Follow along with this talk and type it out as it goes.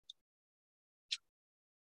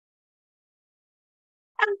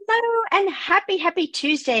Hello and happy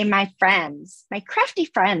Tuesday, my friends, my crafty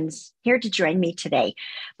friends here to join me today.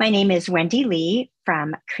 My name is Wendy Lee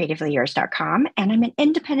from CreativeLeeYours.com, and I'm an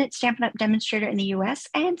independent Stampin' Up! Demonstrator in the US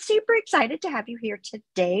and super excited to have you here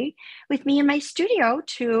today with me in my studio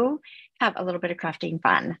to have a little bit of crafting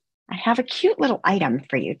fun. I have a cute little item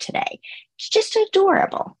for you today. It's just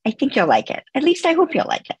adorable. I think you'll like it. At least I hope you'll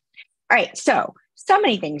like it. All right, so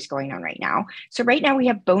many things going on right now. So right now we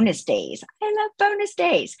have bonus days. I love bonus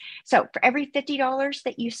days. So for every $50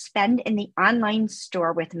 that you spend in the online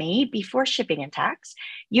store with me before shipping and tax,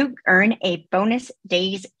 you earn a bonus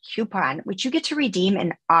days coupon, which you get to redeem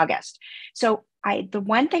in August. So the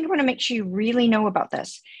one thing I want to make sure you really know about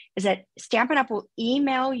this is that Stampin' Up! Will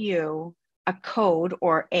email you a code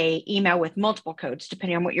or a email with multiple codes,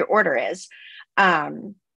 depending on what your order is,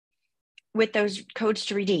 with those codes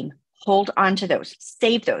to redeem. Hold on to those,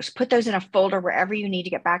 save those, put those in a folder wherever you need to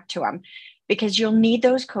get back to them, because you'll need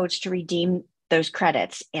those codes to redeem those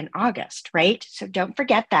credits in August, right? So don't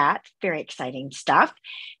forget that. Very exciting stuff.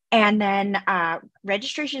 And then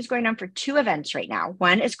registration is going on for two events right now.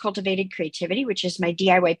 One is Cultivated Creativity, which is my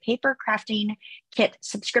DIY paper crafting kit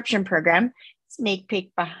subscription program. Sneak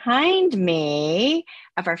peek behind me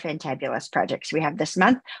of our fantabulous projects we have this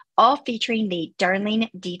month, all featuring the Darling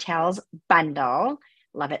Details bundle.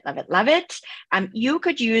 Love it, love it, love it. You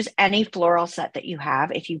could use any floral set that you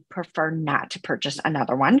have if you prefer not to purchase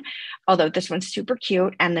another one, although this one's super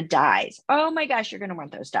cute. And the dies, oh my gosh, you're going to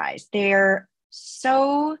want those dies. They're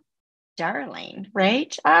so darling,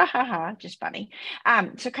 right? Just funny.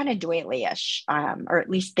 So kind of doily-ish, or at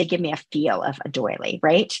least they give me a feel of a doily,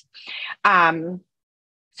 right? So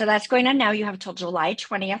that's going on now. You have till July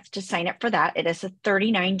 20th to sign up for that. It is a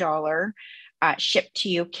 $39 shipped to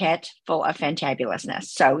you kit full of fantabulousness.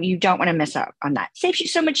 So you don't want to miss out on that. Saves you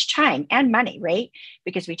so much time and money, right?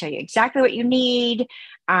 Because we tell you exactly what you need.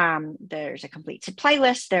 There's a complete supply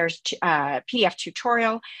list. There's a PDF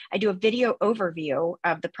tutorial. I do a video overview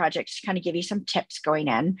of the project to kind of give you some tips going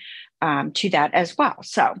in to that as well.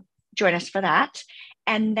 So join us for that.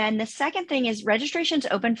 And then the second thing is registration's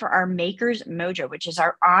open for our Maker's Mojo, which is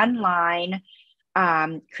our online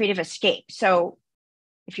creative escape. So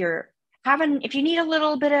if you need a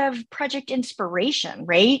little bit of project inspiration,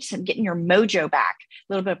 right? And getting your mojo back,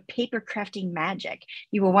 a little bit of paper crafting magic,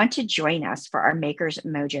 you will want to join us for our Maker's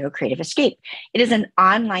Mojo Creative Escape. It is an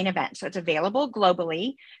online event, so it's available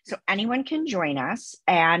globally, so anyone can join us,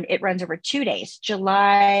 and it runs over 2 days,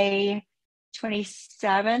 July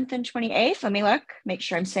 27th and 28th. Let me look, make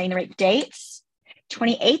sure I'm saying the right dates.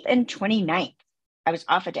 28th and 29th. I was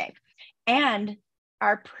off a day. And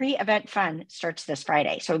our pre-event fun starts this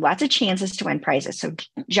Friday. So lots of chances to win prizes. So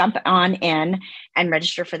jump on in and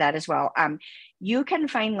register for that as well. You can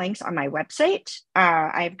find links on my website.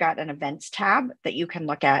 I've got an events tab that you can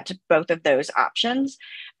look at both of those options.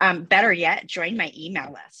 Better yet, join my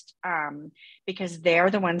email list because they're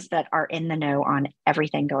the ones that are in the know on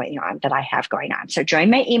everything going on that I have going on. So join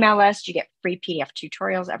my email list. You get free PDF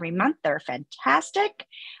tutorials every month. They're fantastic.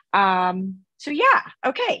 So yeah,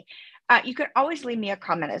 okay. You could always leave me a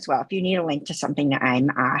comment as well. If you need a link to something, I'm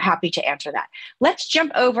happy to answer that. Let's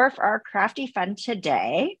jump over for our crafty fun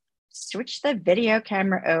today. Switch the video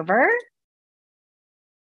camera over.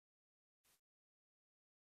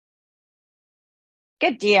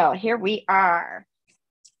 Good deal. Here we are.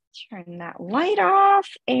 Turn that light off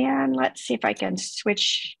and let's see if I can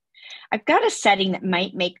switch. I've got a setting that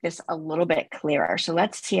might make this a little bit clearer. So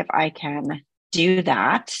let's see if I can do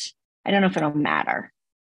that. I don't know if it'll matter.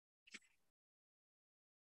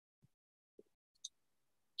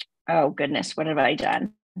 Oh goodness, what have I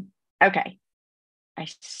done? Okay, I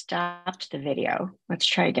stopped the video. Let's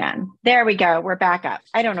try again. There we go, we're back up.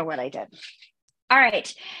 I don't know what I did. All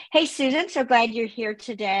right, hey Susan, so glad you're here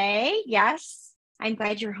today. Yes, I'm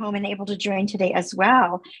glad you're home and able to join today as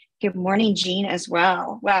well. Good morning, Jean, as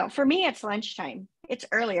well. Well, for me, it's lunchtime. It's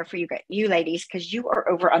earlier for you ladies because you are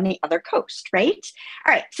over on the other coast, right?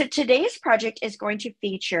 All right, so today's project is going to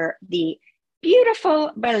feature the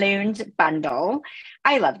beautiful balloons bundle.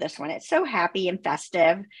 I love this one. It's so happy and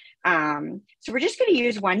festive. So we're just going to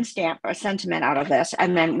use one stamp, a sentiment out of this,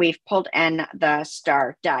 and then we've pulled in the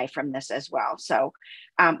star die from this as well. So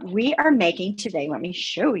we are making today, let me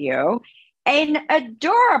show you, an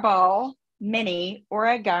adorable mini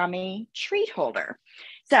origami treat holder.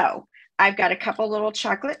 So I've got a couple little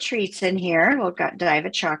chocolate treats in here. We've got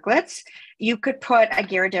Diva chocolates. You could put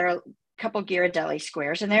a couple Ghirardelli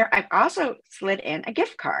squares in there. I've also slid in a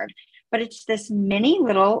gift card, but it's this mini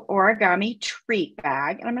little origami treat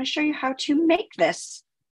bag. And I'm going to show you how to make this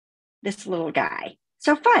little guy.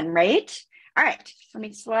 So fun, right? All right, let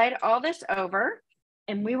me slide all this over.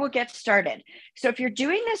 and we will get started. So if you're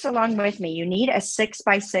doing this along with me, you need a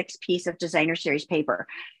 6x6 piece of designer series paper.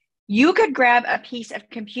 You could grab a piece of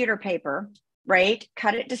computer paper, right?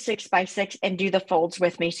 Cut it to 6x6 and do the folds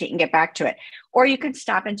with me so you can get back to it. Or you can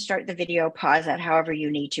stop and start the video, pause it however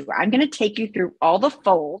you need to. I'm going to take you through all the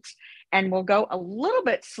folds, and we'll go a little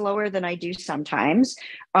bit slower than I do sometimes.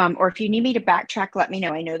 Or if you need me to backtrack, let me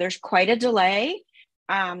know. I know there's quite a delay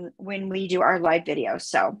when we do our live video.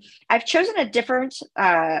 So I've chosen a different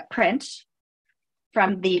print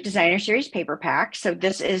from the designer series paper pack. So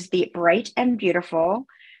this is the Bright and Beautiful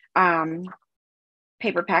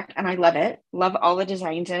paper pack, and I love it. Love all the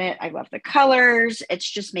designs in it. I love the colors. It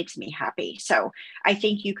just makes me happy. So I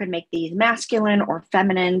think you can make these masculine or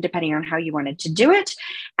feminine depending on how you wanted to do it.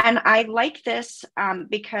 And I like this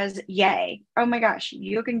because yay. Oh my gosh,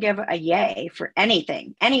 you can give a yay for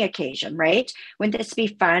anything, any occasion, right? Wouldn't this be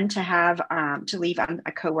fun to have to leave on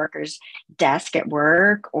a coworker's desk at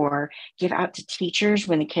work or give out to teachers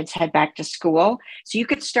when the kids head back to school? So you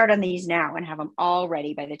could start on these now and have them all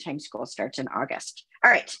ready by the time school starts in August. All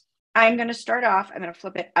right, I'm going to start off. I'm going to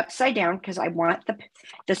flip it upside down because I want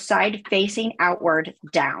the side facing outward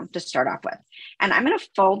down to start off with. And I'm going to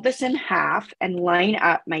fold this in half and line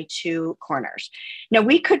up my two corners. Now,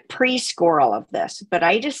 we could pre-score all of this, but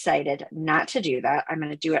I decided not to do that. I'm going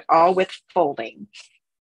to do it all with folding.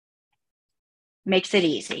 Makes it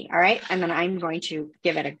easy, all right? And then I'm going to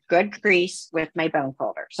give it a good crease with my bone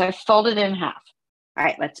folder. So I folded it in half. All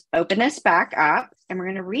right, let's open this back up, and we're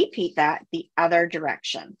going to repeat that the other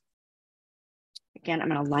direction. Again, I'm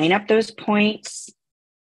going to line up those points.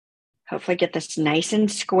 Hopefully get this nice and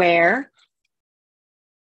square.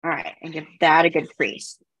 All right, and give that a good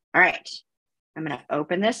crease. All right, I'm going to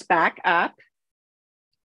open this back up.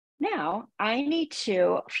 Now I need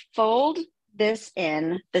to fold this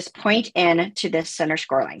point in to this center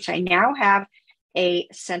score line. So I now have a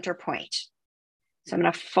center point. So I'm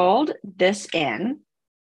going to fold this in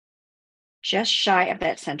just shy of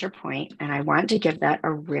that center point, and I want to give that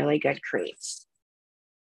a really good crease.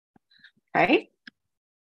 Okay.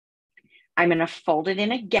 I'm going to fold it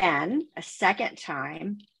in again a second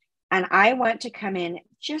time, and I want to come in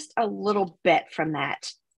just a little bit from that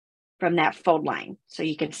fold line. So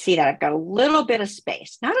you can see that I've got a little bit of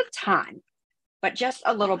space, not a ton, but just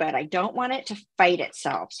a little bit. I don't want it to fight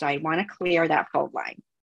itself. So I want to clear that fold line.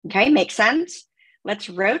 Okay, makes sense?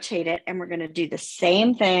 Let's rotate it, and we're going to do the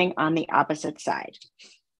same thing on the opposite side.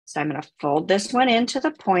 So I'm going to fold this one into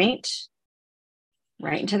the point,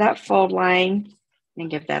 right into that fold line,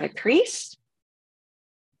 and give that a crease.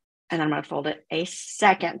 And I'm going to fold it a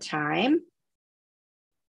second time.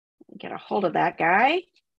 Get a hold of that guy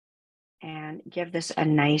and give this a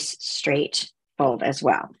nice straight fold as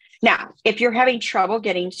well. Now, if you're having trouble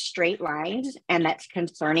getting straight lines and that's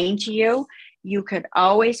concerning to you, you could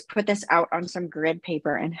always put this out on some grid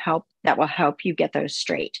paper and that will help you get those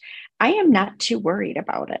straight. I am not too worried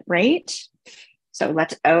about it, right? So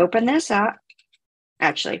let's open this up.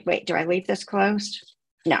 Actually, wait, do I leave this closed?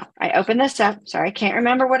 No, I open this up. Sorry, I can't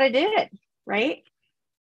remember what I did, right?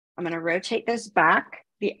 I'm going to rotate this back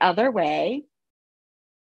the other way.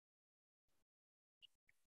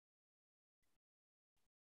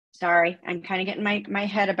 Sorry, I'm kind of getting my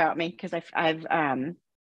head about me because I've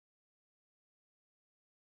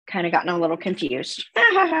kind of gotten a little confused.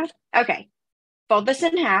 Okay, fold this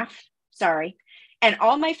in half. Sorry. And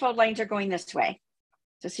all my fold lines are going this way.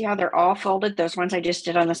 So see how they're all folded? Those ones I just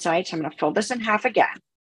did on the side. So I'm going to fold this in half again.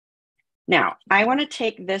 Now, I want to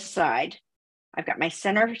take this side. I've got my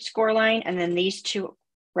center score line and then these two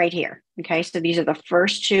right here. Okay, so these are the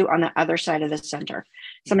first two on the other side of the center.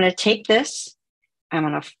 So I'm going to take this. I'm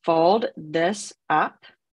going to fold this up.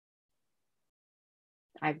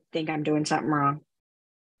 I think I'm doing something wrong.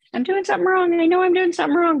 I'm doing something wrong. I know I'm doing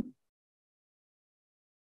something wrong.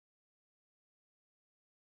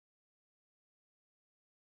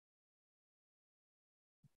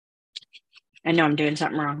 I know I'm doing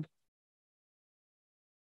something wrong.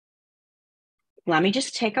 Let me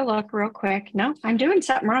just take a look real quick. No, I'm doing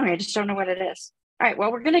something wrong. I just don't know what it is. All right,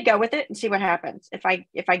 well, we're going to go with it and see what happens. If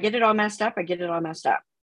I get it all messed up, I get it all messed up.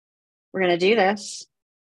 We're going to do this.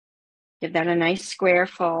 Give that a nice square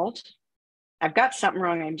fold. I've got something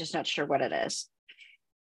wrong. I'm just not sure what it is.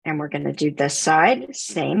 And we're going to do this side,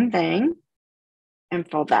 same thing, and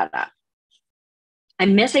fold that up.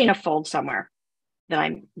 I'm missing a fold somewhere that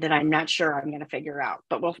I'm not sure I'm going to figure out,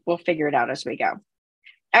 but we'll figure it out as we go.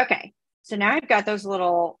 Okay, so now I've got those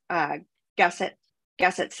little gusset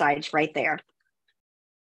sides right there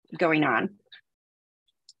going on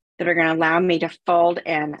that are going to allow me to fold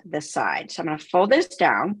in this side. So I'm going to fold this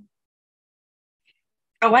down.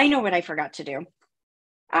 Oh, I know what I forgot to do.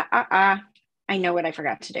 I know what I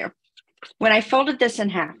forgot to do. When I folded this in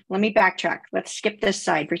half, let me backtrack. Let's skip this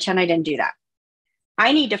side, pretend I didn't do that.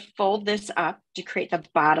 I need to fold this up to create the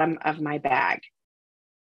bottom of my bag.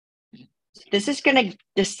 This is going to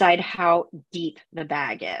decide how deep the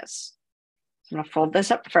bag is. I'm going to fold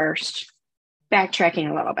this up first, backtracking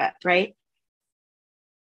a little bit, right?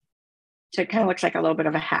 So it kind of looks like a little bit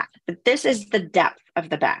of a hat, but this is the depth of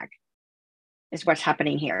the bag is what's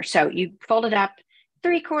happening here. So you fold it up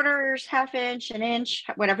 3/4, ½ inch, an inch,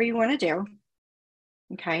 whatever you want to do.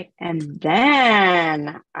 Okay. And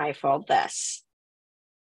then I fold this.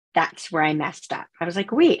 That's where I messed up. I was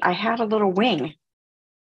like, wait, I had a little wing.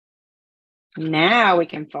 Now we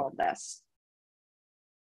can fold this.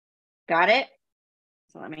 Got it?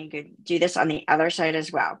 So let me do this on the other side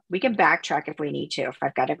as well. We can backtrack if we need to, if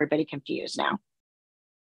I've got everybody confused now.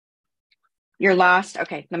 You're lost?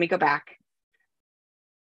 Okay, let me go back.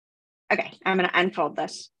 Okay, I'm going to unfold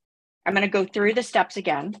this. I'm going to go through the steps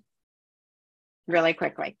again really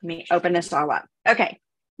quickly. Let me open this all up. Okay,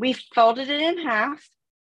 we folded it in half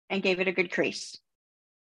and gave it a good crease.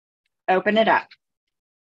 Open it up.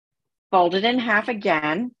 Fold it in half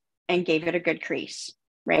again and gave it a good crease,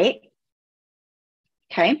 right?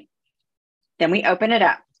 Okay, then we open it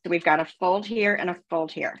up. So we've got a fold here and a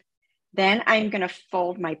fold here. Then I'm going to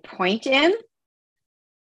fold my point in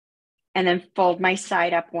and then fold my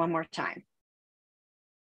side up one more time.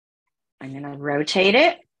 I'm going to rotate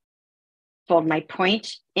it, fold my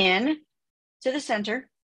point in to the center,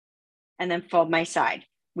 and then fold my side.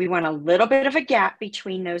 We want a little bit of a gap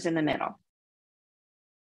between those in the middle.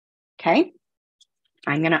 Okay,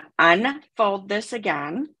 I'm going to unfold this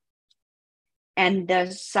again. And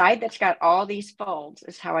the side that's got all these folds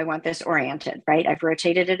is how I want this oriented, right? I've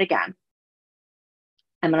rotated it again.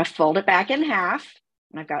 I'm going to fold it back in half.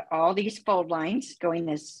 And I've got all these fold lines going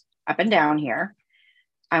this up and down here.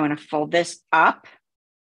 I want to fold this up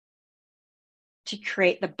to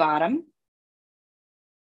create the bottom.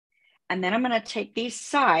 And then I'm going to take these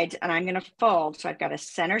sides and I'm going to fold. So I've got a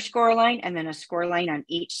center score line and then a score line on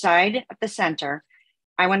each side of the center.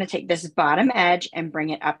 I want to take this bottom edge and bring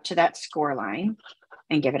it up to that score line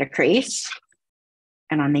and give it a crease.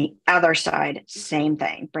 And on the other side, same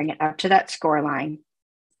thing. Bring it up to that score line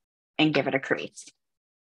and give it a crease.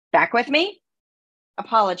 Back with me?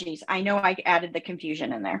 Apologies. I know I added the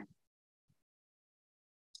confusion in there.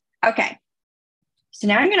 Okay. So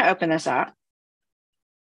now I'm going to open this up.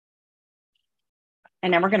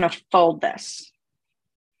 And then we're going to fold this.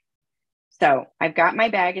 So I've got my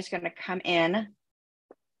bag is going to come in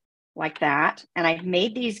like that. And I've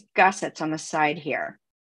made these gussets on the side here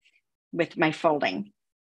with my folding.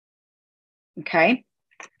 Okay.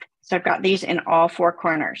 So I've got these in all four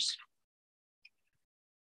corners.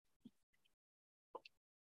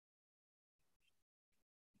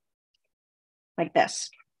 Like this.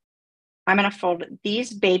 I'm going to fold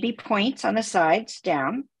these baby points on the sides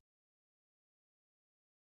down.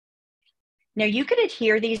 Now you could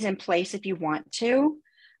adhere these in place if you want to.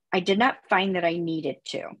 I did not find that I needed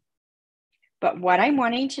to. But what I'm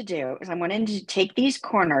wanting to do is I'm wanting to take these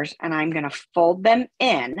corners and I'm going to fold them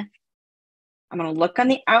in. I'm going to look on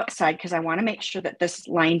the outside because I want to make sure that this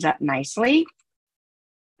lines up nicely.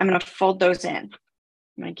 I'm going to fold those in.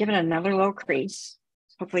 I'm going to give it another little crease.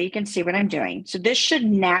 Hopefully you can see what I'm doing. So this should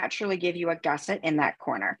naturally give you a gusset in that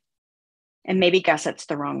corner. And maybe gusset's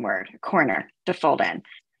the wrong word, corner to fold in.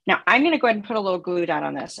 Now I'm going to go ahead and put a little glue dot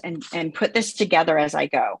on this and put this together as I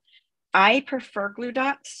go. I prefer glue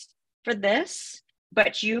dots for this,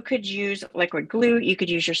 but you could use liquid glue. You could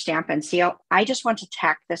use your Stamp and Seal. I just want to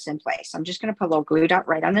tack this in place. I'm just going to put a little glue dot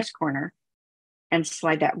right on this corner and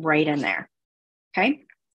slide that right in there. Okay.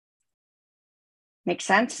 Makes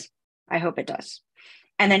sense? I hope it does.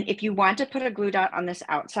 And then if you want to put a glue dot on this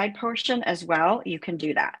outside portion as well, you can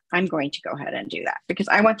do that. I'm going to go ahead and do that because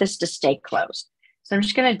I want this to stay closed. So I'm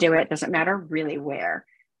just going to do it. Doesn't matter really where.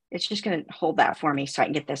 It's just going to hold that for me so I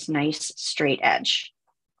can get this nice straight edge.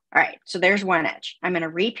 All right, so there's one edge. I'm going to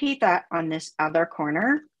repeat that on this other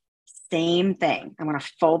corner. Same thing. I'm going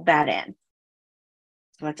to fold that in.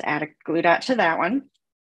 So let's add a glue dot to that one.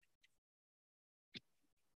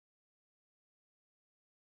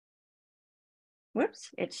 Whoops,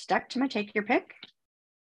 it's stuck to my take your pick.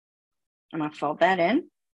 I'm going to fold that in.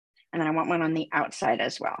 And then I want one on the outside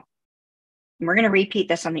as well. And we're going to repeat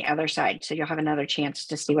this on the other side so you'll have another chance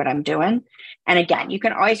to see what I'm doing. And again, you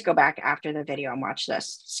can always go back after the video and watch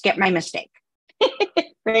this. Skip my mistake,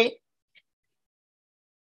 right?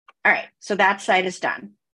 All right, so that side is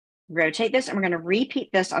done. Rotate this and we're going to repeat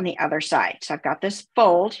this on the other side. So I've got this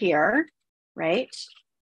fold here, right?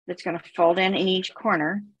 That's going to fold in each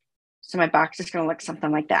corner. So my box is going to look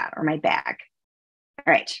something like that, or my bag.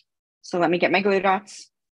 All right, so let me get my glue dots.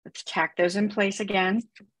 Let's tack those in place again.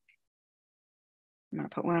 I'm going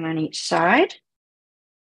to put one on each side.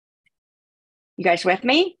 You guys with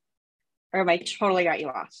me? Or have I totally got you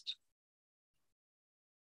lost?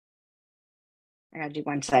 I got to do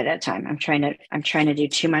one side at a time. I'm trying to do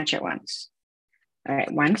too much at once. All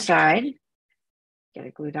right, one side. Get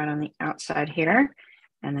a glue dot on the outside here.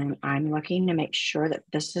 And then I'm looking to make sure that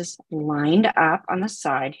this is lined up on the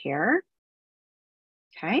side here.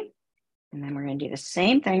 Okay. And then we're going to do the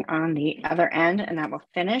same thing on the other end, and that will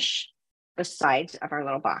finish the sides of our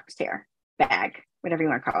little box here, bag, whatever you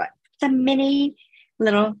want to call it. It's a mini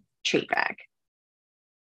little treat bag.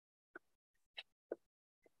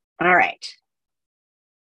 All right.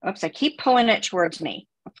 Oops, I keep pulling it towards me.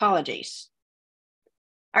 Apologies.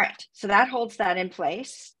 All right, so that holds that in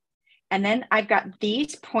place. And then I've got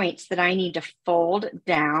these points that I need to fold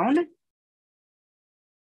down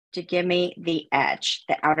to give me the edge,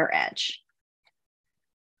 the outer edge.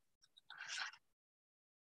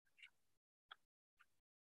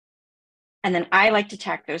 And then I like to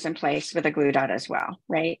tack those in place with a glue dot as well,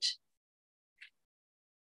 right?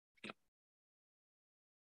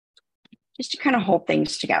 Just to kind of hold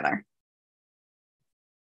things together.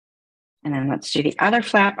 And then let's do the other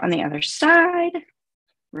flap on the other side,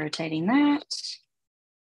 rotating that.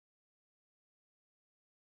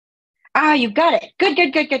 Ah, you got it. Good,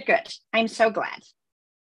 good, good, good, good. I'm so glad.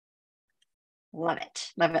 Love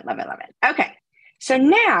it, love it, love it, love it. Okay, so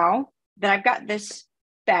now that I've got this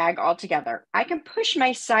bag all together, I can push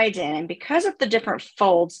my sides in, and because of the different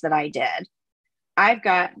folds that I did, I've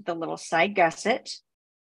got the little side gusset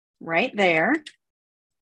right there.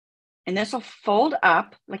 And this will fold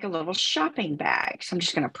up like a little shopping bag. So I'm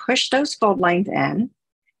just going to push those fold lines in,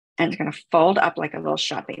 and it's going to fold up like a little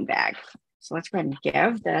shopping bag. So let's go ahead and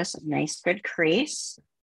give this a nice good crease.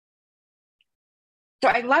 So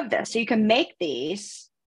I love this. So you can make these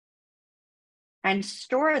and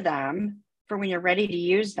store them for when you're ready to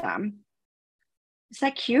use them. Is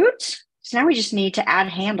that cute? So now we just need to add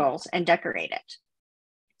handles and decorate it.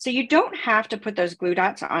 So you don't have to put those glue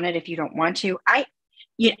dots on it if you don't want to.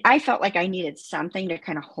 I felt like I needed something to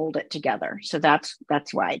kind of hold it together. So that's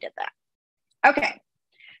why I did that. Okay.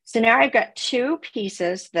 So now I've got two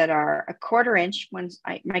pieces that are a 1/4 inch.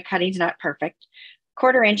 My cutting's not perfect.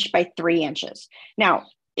 1/4 inch by 3 inches. Now,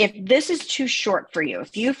 if this is too short for you,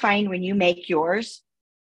 if you find when you make yours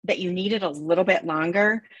that you need it a little bit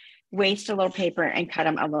longer, waste a little paper and cut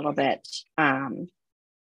them a little bit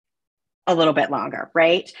longer,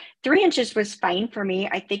 right? 3 inches was fine for me.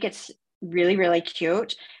 I think it's really, really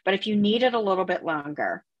cute. But if you need it a little bit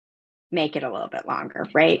longer, make it a little bit longer,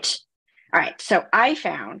 right? All right, so I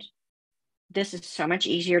found this is so much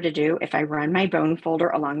easier to do if I run my bone folder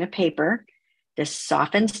along the paper. This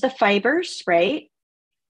softens the fibers, right?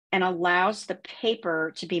 And allows the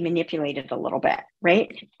paper to be manipulated a little bit, right?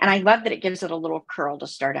 And I love that it gives it a little curl to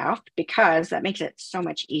start off because that makes it so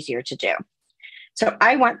much easier to do. So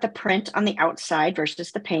I want the print on the outside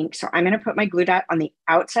versus the pink. So I'm going to put my glue dot on the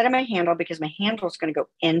outside of my handle because my handle is going to go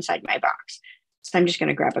inside my box. So I'm just going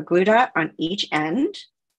to grab a glue dot on each end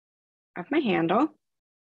of my handle.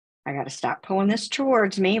 I got to stop pulling this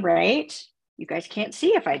towards me, right? You guys can't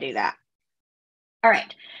see if I do that. All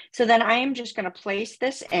right, so then I am just going to place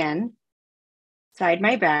this inside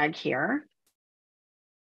my bag here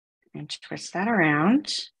and twist that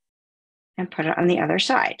around and put it on the other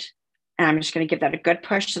side. And I'm just going to give that a good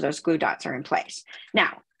push so those glue dots are in place.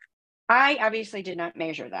 Now, I obviously did not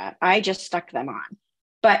measure that. I just stuck them on.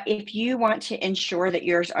 But if you want to ensure that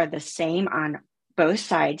yours are the same on both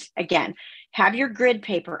sides, again, have your grid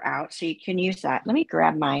paper out so you can use that. Let me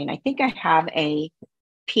grab mine. I think I have a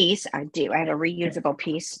piece. I do. I have a reusable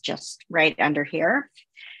piece just right under here.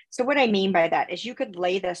 So what I mean by that is you could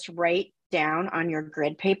lay this right down on your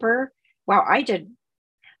grid paper. Wow,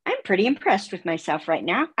 I'm pretty impressed with myself right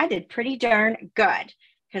now. I did pretty darn good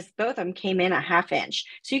because both of them came in a 1/2 inch.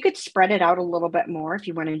 So you could spread it out a little bit more if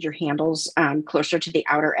you wanted your handles closer to the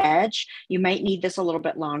outer edge. You might need this a little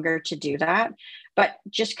bit longer to do that, but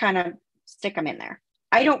just kind of stick them in there.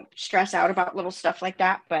 I don't stress out about little stuff like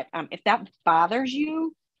that, but if that bothers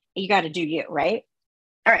you, you got to do you, right?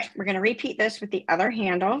 All right, we're going to repeat this with the other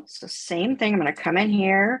handle. So same thing. I'm going to come in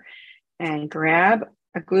here and grab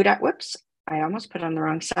a glue dot. Whoops, I almost put it on the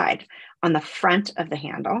wrong side. On the front of the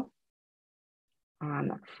handle. On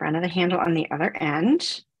the front of the handle on the other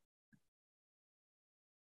end.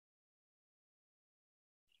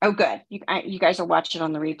 Oh, good. You guys will watch it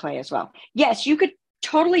on the replay as well. Yes, you could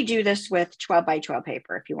totally do this with 12 by 12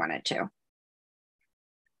 paper if you wanted to.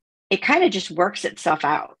 it kind of just works itself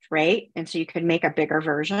out, right? And so you could make a bigger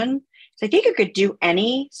version. So I think you could do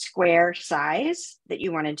any square size that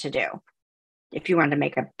you wanted to do if you wanted to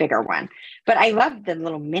make a bigger one. But I love the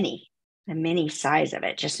mini size of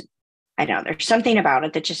it. Just, I don't know, there's something about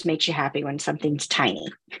it that just makes you happy when something's tiny,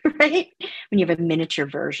 right? When you have a miniature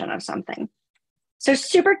version of something. So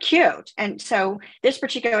super cute. And so this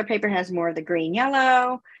particular paper has more of the green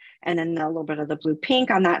yellow and then a little bit of the blue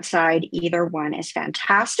pink on that side. Either one is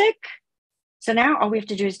fantastic. So now all we have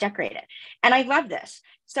to do is decorate it. And I love this.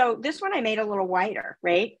 So this one I made a little wider,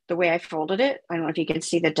 right? The way I folded it. I don't know if you can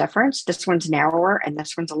see the difference. This one's narrower and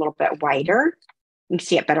this one's a little bit wider. You can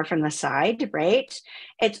see it better from the side, right?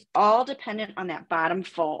 It's all dependent on that bottom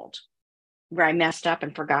fold where I messed up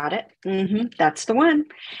and forgot it. That's the one.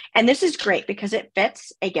 And this is great because it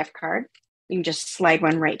fits a gift card. You can just slide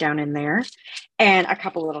one right down in there and a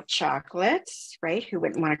couple little chocolates, right? Who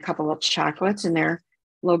wouldn't want a couple little chocolates in their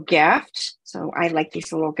little gift? So I like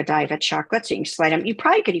these little Godiva chocolates. So you can slide them. You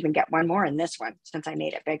probably could even get one more in this one since I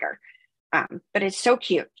made it bigger. But it's so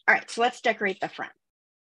cute. All right, so let's decorate the front.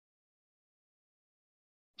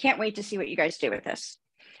 Can't wait to see what you guys do with this.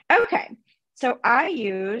 Okay, so I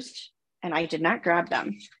used, and I did not grab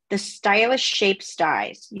them, the stylish shape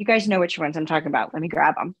dies. You guys know which ones I'm talking about. Let me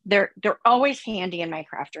grab them. They're always handy in my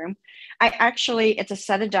craft room. It's a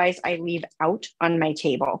set of dies I leave out on my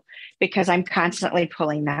table because I'm constantly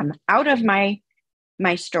pulling them out of my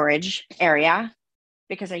storage area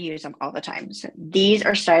because I use them all the time. So these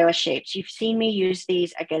are stylish shapes. You've seen me use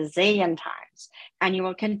these a gazillion times, and you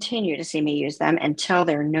will continue to see me use them until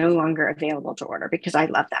they're no longer available to order because I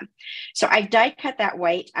love them. So I die cut that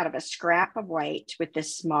white out of a scrap of white with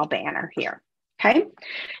this small banner here. Okay.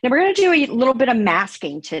 Now we're going to do a little bit of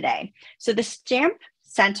masking today. So the stamp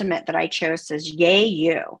sentiment that I chose says, "Yay,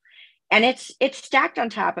 you." And it's stacked on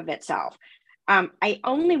top of itself. I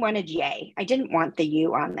only wanted yay. I didn't want the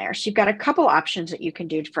U on there. So you've got a couple options that you can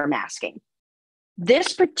do for masking.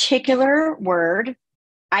 This particular word,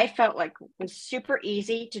 I felt like was super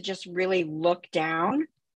easy to just really look down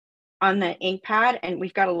on the ink pad. And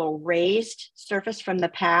we've got a little raised surface from the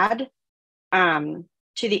pad to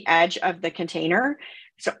the edge of the container.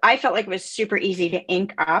 So I felt like it was super easy to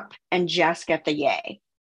ink up and just get the yay.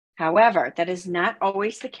 However, that is not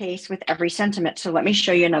always the case with every sentiment. So let me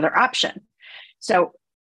show you another option. So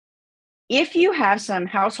if you have some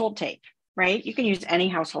household tape, right, you can use any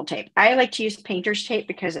household tape. I like to use painter's tape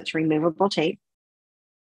because it's removable tape.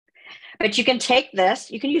 But you can take this,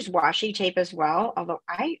 you can use washi tape as well, although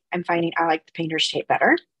I am finding I like the painter's tape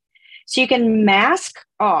better. So you can mask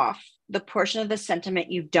off the portion of the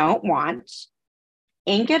sentiment you don't want,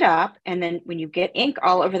 ink it up, and then when you get ink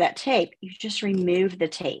all over that tape, you just remove the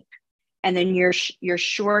tape. And then you're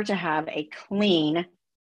sure to have a clean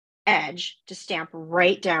edge to stamp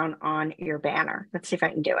right down on your banner. Let's see if I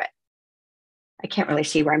can do it. I can't really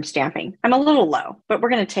see where I'm stamping. I'm a little low, but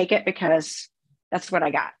we're going to take it because that's what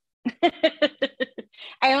I got.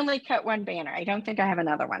 I only cut one banner. I don't think I have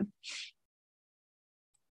another one.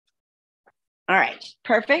 All right,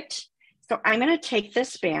 perfect. So I'm going to take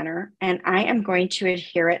this banner and I am going to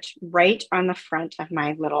adhere it right on the front of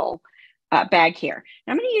my little bag here.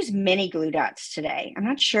 Now I'm going to use mini glue dots today. I'm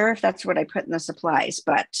not sure if that's what I put in the supplies,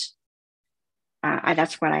 but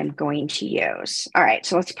that's what I'm going to use. All right,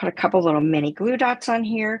 so let's put a couple little mini glue dots on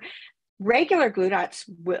here. Regular glue dots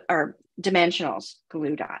are dimensionals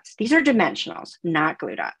glue dots. These are dimensionals, not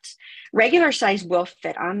glue dots. Regular size will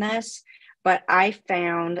fit on this, but I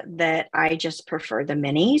found that I just prefer the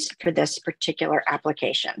minis for this particular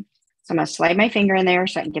application. So I'm going to slide my finger in there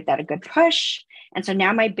so I can give that a good push. And so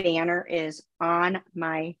now my banner is on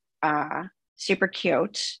my super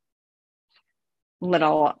cute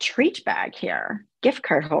little treat bag here, gift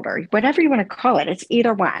card holder, whatever you want to call it. It's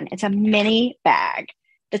either one. It's a mini bag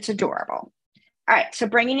that's adorable. All right, so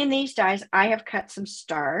bringing in these dies, I have cut some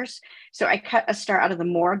stars. So I cut a star out of the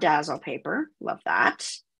More Dazzle paper. Love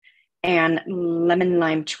that. And Lemon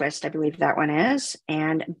Lime Twist, I believe that one is,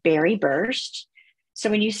 and Berry Burst. So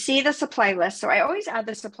when you see the supply list, so I always add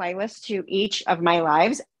the supply list to each of my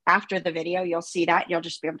lives. After the video, you'll see that. You'll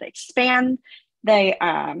just be able to expand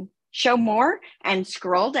the show more and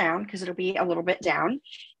scroll down because it'll be a little bit down.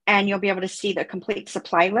 And you'll be able to see the complete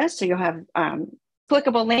supply list. So you'll have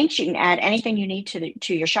clickable links. You can add anything you need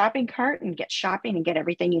to your shopping cart and get shopping and get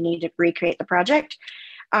everything you need to recreate the project.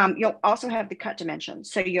 You'll also have the cut dimensions.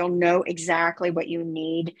 So you'll know exactly what you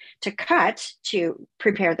need to cut to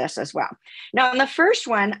prepare this as well. Now, on the first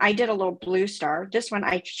one, I did a little blue star. This one,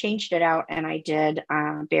 I changed it out and I did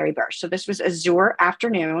Berry Burst. So this was Azure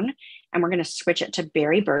Afternoon, and we're going to switch it to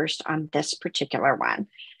Berry Burst on this particular one.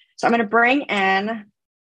 So I'm going to bring in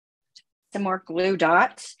some more glue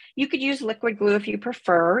dots. You could use liquid glue if you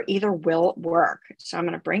prefer. Either will work. So I'm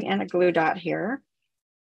going to bring in a glue dot here.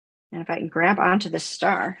 And if I can grab onto this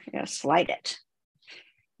star, I'm going to slide it.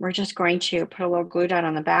 We're just going to put a little glue dot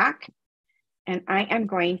on the back. And I am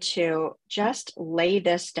going to just lay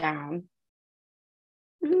this down.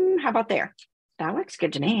 How about there? That looks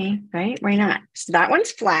good to me, right? Why not? So that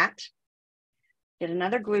one's flat. Get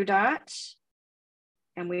another glue dot.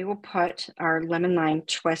 And we will put our lemon lime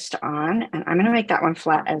twist on. And I'm going to make that one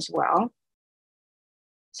flat as well.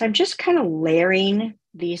 So I'm just kind of layering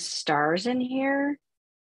these stars in here.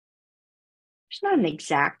 There's not an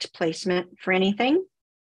exact placement for anything.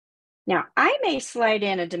 Now, I may slide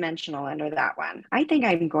in a dimensional under that one. I think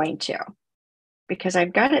I'm going to, because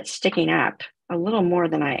I've got it sticking up a little more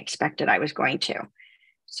than I expected I was going to.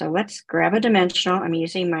 So let's grab a dimensional. I'm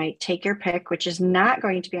using my take your pick, which is not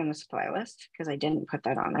going to be on the supply list because I didn't put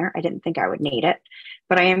that on there. I didn't think I would need it,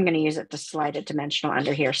 but I am going to use it to slide a dimensional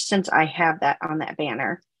under here since I have that on that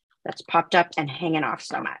banner that's popped up and hanging off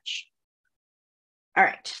so much. All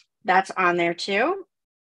right, that's on there too.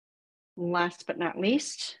 Last but not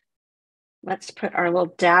least, let's put our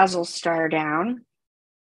little Dazzle star down.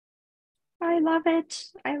 I love it.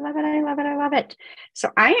 I love it. I love it. I love it. So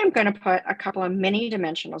I am going to put a couple of mini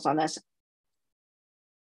dimensionals on this.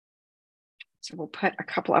 So we'll put a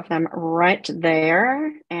couple of them right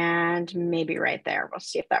there and maybe right there. We'll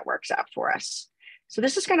see if that works out for us. So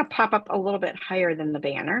this is going to pop up a little bit higher than the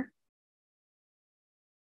banner.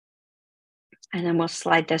 And then we'll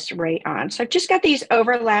slide this right on. So I've just got these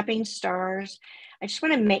overlapping stars. I just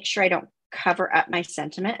want to make sure I don't cover up my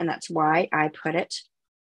sentiment. And that's why I put it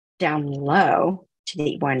down low to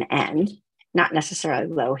the one end, not necessarily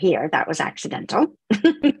low here. That was accidental.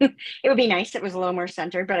 It would be nice if it was a little more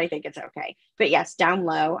centered, but I think it's okay. But yes, down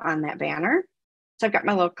low on that banner. So I've got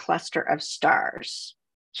my little cluster of stars.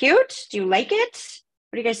 Cute? Do you like it?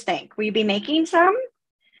 What do you guys think? Will you be making some?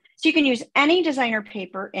 So you can use any designer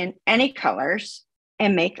paper in any colors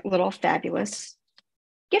and make little fabulous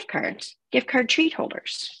gift cards, gift card treat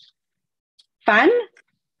holders. Fun?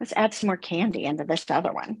 Let's add some more candy into this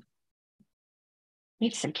other one.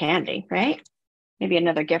 Need some candy, right? Maybe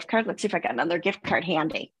another gift card. Let's see if I got another gift card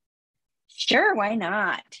handy. Sure, why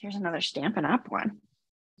not? Here's another Stampin' Up one.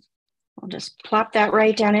 I'll just plop that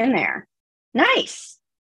right down in there. Nice.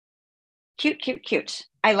 Cute, cute, cute.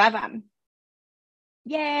 I love them.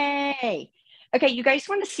 Yay. Okay, you guys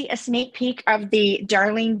want to see a sneak peek of the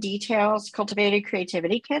Darling Details Cultivated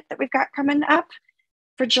Creativity Kit that we've got coming up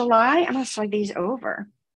for July? I'm going to slide these over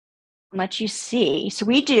and let you see. So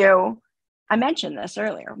we do, I mentioned this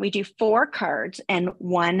earlier, we do 4 cards and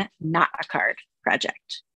 1 not a card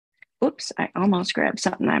project. Oops, I almost grabbed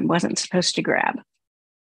something I wasn't supposed to grab.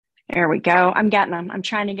 There we go. I'm getting them. I'm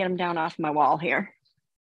trying to get them down off my wall here.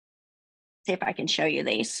 See if I can show you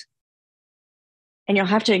these. And you'll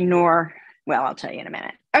have to ignore, well, I'll tell you in a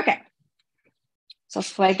minute. Okay, so I'll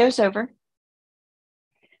slide those over.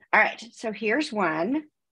 All right, so here's one.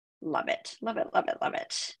 Love it, love it, love it, love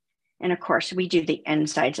it. And of course, we do the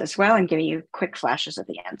insides as well. I'm giving you quick flashes of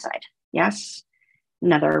the inside. Yes,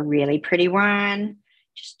 another really pretty one.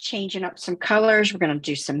 Just changing up some colors. We're going to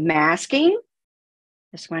do some masking.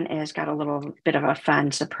 This one has got a little bit of a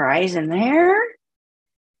fun surprise in there.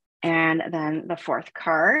 And then the 4th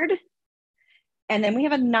card. And then we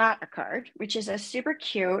have a not a card, which is a super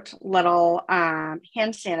cute little hand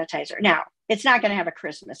sanitizer. Now, it's not going to have a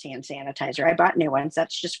Christmas hand sanitizer. I bought new ones.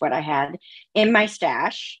 That's just what I had in my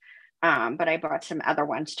stash. But I bought some other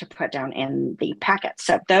ones to put down in the packet.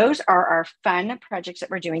 So those are our fun projects that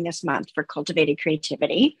we're doing this month for Cultivated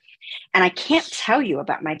Creativity. And I can't tell you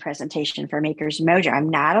about my presentation for Maker's Mojo. I'm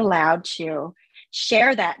not allowed to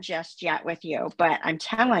share that just yet with you, but I'm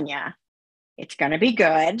telling you, it's going to be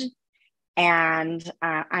good. And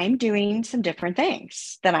I'm doing some different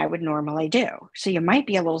things than I would normally do. So you might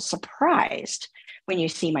be a little surprised when you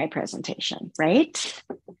see my presentation, right?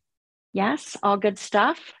 Yes, all good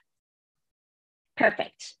stuff.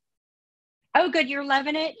 Perfect. Oh, good. You're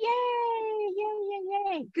loving it. Yay, yay,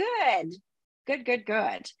 yay, yay. Good. Good, good,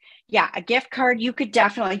 good. Yeah, a gift card you could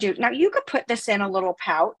definitely do. Now, you could put this in a little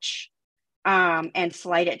pouch and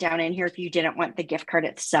slide it down in here if you didn't want the gift card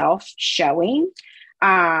itself showing.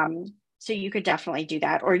 So you could definitely do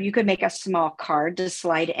that. Or you could make a small card to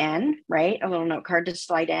slide in, right? A little note card to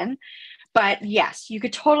slide in. But yes, you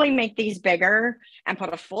could totally make these bigger and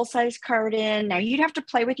put a full-size card in. Now you'd have to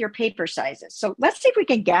play with your paper sizes. So let's see if we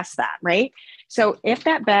can guess that, right? So if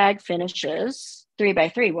that bag finishes 3 by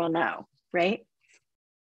 3, we'll know, right?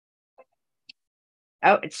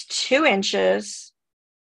 Oh, it's 2 inches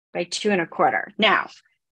by 2 1/4. Now,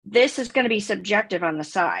 This is going to be subjective on the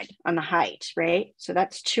side, on the height, right? So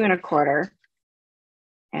that's 2 1/4.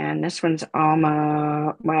 And this one's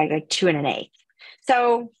almost like 2 1/8.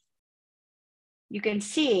 So you can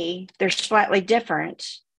see they're slightly different,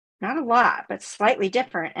 not a lot, but slightly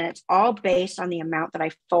different. And it's all based on the amount that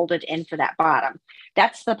I folded in for that bottom.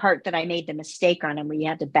 That's the part that I made the mistake on and we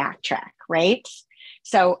had to backtrack, right?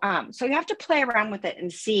 So, so you have to play around with it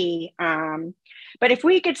and see. But if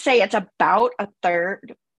we could say it's about a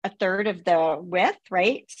third of the width,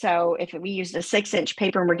 right? So if we use the 6-inch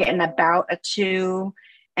paper and we're getting about a 2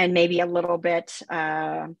 and maybe a little bit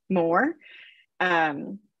more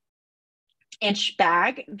inch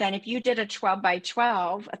bag, then if you did a 12 by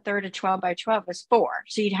 12, a third of 12 by 12 is 4.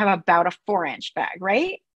 So you'd have about a 4-inch bag,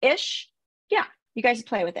 right? Ish. Yeah, you guys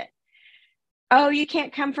play with it. Oh, you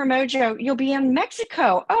can't come for Mojo. You'll be in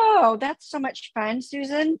Mexico. Oh, that's so much fun,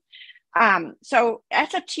 Susan. So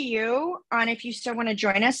that's up to you on if you still want to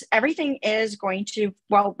join us. Everything is going to,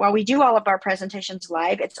 while we do all of our presentations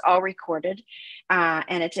live, it's all recorded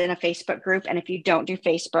and it's in a Facebook group. And if you don't do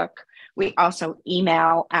Facebook, we also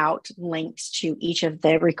email out links to each of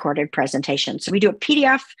the recorded presentations. So we do a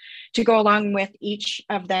PDF to go along with each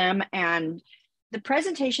of them. And the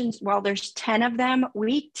presentations, while there's 10 of them,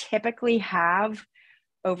 we typically have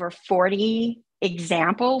over 40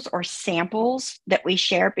 examples or samples that we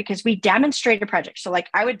share because we demonstrate a project. So like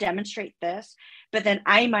I would demonstrate this, but then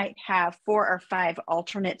I might have 4 or 5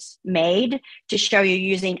 alternates made to show you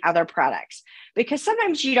using other products, because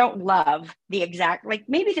sometimes you don't love the exact, like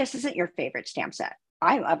maybe this isn't your favorite stamp set.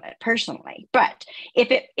 I love it personally, but if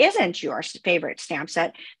it isn't your favorite stamp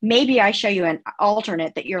set, maybe I show you an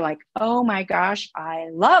alternate that you're like, oh my gosh, I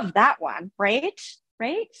love that one, right?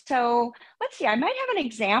 Right? So let's see, I might have an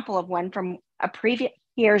example of one from a previous,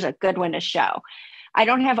 here's a good one to show. I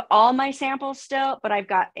don't have all my samples still, but I've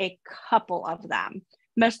got a couple of them.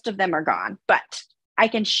 Most of them are gone, but I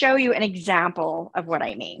can show you an example of what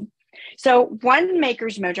I mean. So one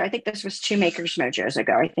Maker's Mojo, I think this was 2 Maker's Mojos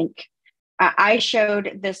ago, I think. I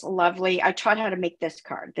showed this lovely, I taught how to make this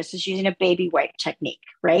card. This is using a baby wipe technique,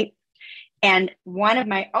 right? And one of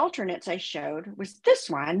my alternates I showed was this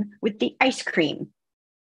one with the ice cream,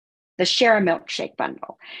 the share a milkshake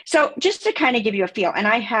bundle. So just to kind of give you a feel, and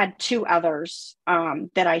I had 2 others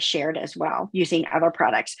that I shared as well using other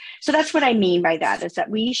products. So that's what I mean by that, is that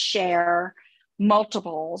we share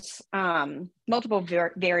multiple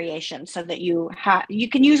variations so that you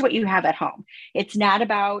can use what you have at home. It's not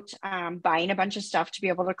about buying a bunch of stuff to be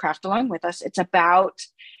able to craft along with us. It's about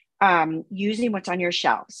using what's on your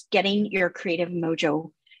shelves, getting your creative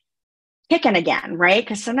mojo kicking again, right?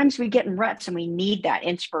 Because sometimes we get in ruts and we need that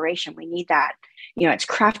inspiration. We need that, it's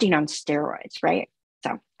crafting on steroids, right?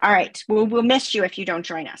 So, all right, we'll miss you if you don't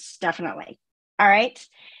join us, definitely. All right.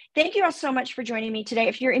 Thank you all so much for joining me today.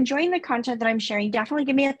 If you're enjoying the content that I'm sharing, definitely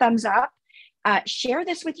give me a thumbs up. Share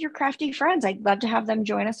this with your crafty friends. I'd love to have them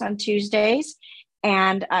join us on Tuesdays,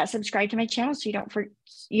 and subscribe to my channel so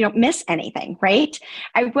you don't miss anything, right?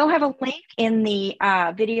 I will have a link in the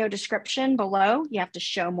video description below. You have to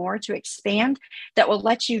show more to expand, that will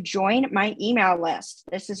let you join my email list.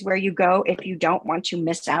 This is where you go if you don't want to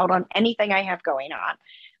miss out on anything I have going on.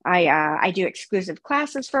 I do exclusive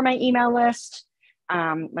classes for my email list.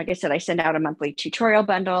 Like I said, I send out a monthly tutorial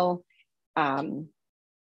bundle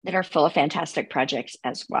that are full of fantastic projects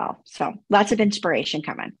as well. So lots of inspiration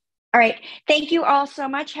coming. All right. Thank you all so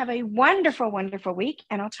much. Have a wonderful, wonderful week,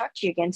 and I'll talk to you again